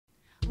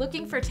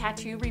Looking for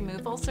tattoo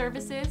removal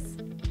services?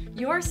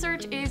 Your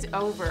search is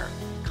over.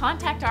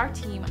 Contact our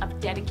team of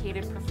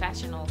dedicated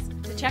professionals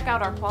to check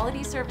out our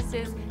quality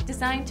services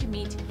designed to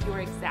meet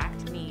your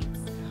exact needs.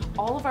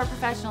 All of our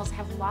professionals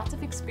have lots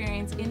of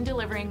experience in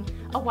delivering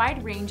a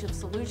wide range of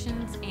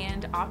solutions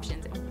and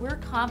options, and we're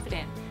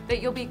confident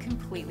that you'll be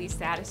completely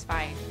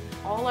satisfied.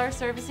 All our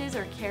services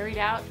are carried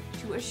out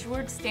to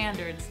assured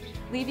standards,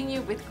 leaving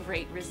you with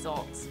great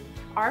results.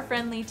 Our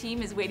friendly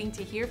team is waiting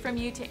to hear from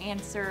you to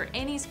answer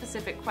any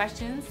specific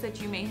questions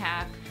that you may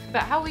have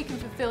about how we can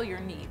fulfill your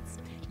needs.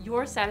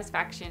 Your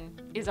satisfaction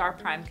is our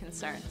prime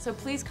concern, so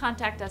please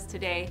contact us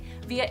today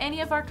via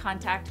any of our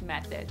contact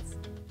methods.